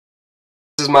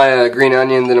This is my green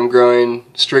onion that I'm growing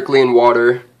strictly in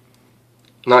water.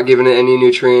 Not giving it any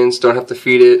nutrients, don't have to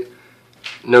feed it.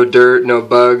 No dirt, no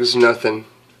bugs, nothing.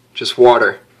 Just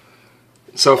water.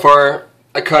 So far,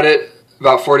 I cut it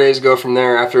about 4 days ago from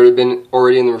there after it had been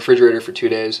already in the refrigerator for 2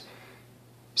 days.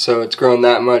 So it's grown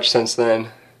that much since then.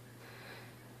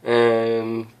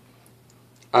 And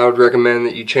I would recommend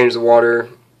that you change the water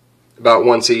about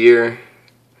once a year.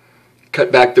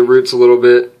 Cut back the roots a little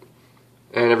bit,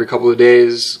 and every couple of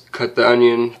days cut the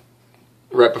onion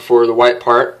right before the white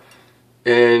part,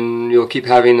 and you'll keep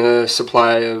having a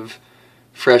supply of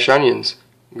fresh onions,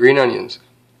 green onions.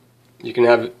 You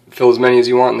can fill as many as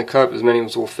you want in the cup, as many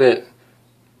as will fit.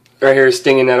 Right here is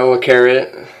stinging nettle, a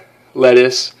carrot,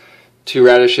 lettuce, 2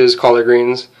 radishes, collard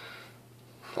greens,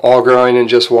 all growing in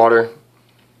just water.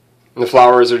 And the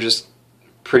flowers are just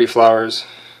pretty flowers.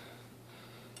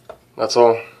 That's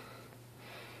all.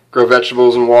 Grow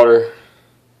vegetables in water.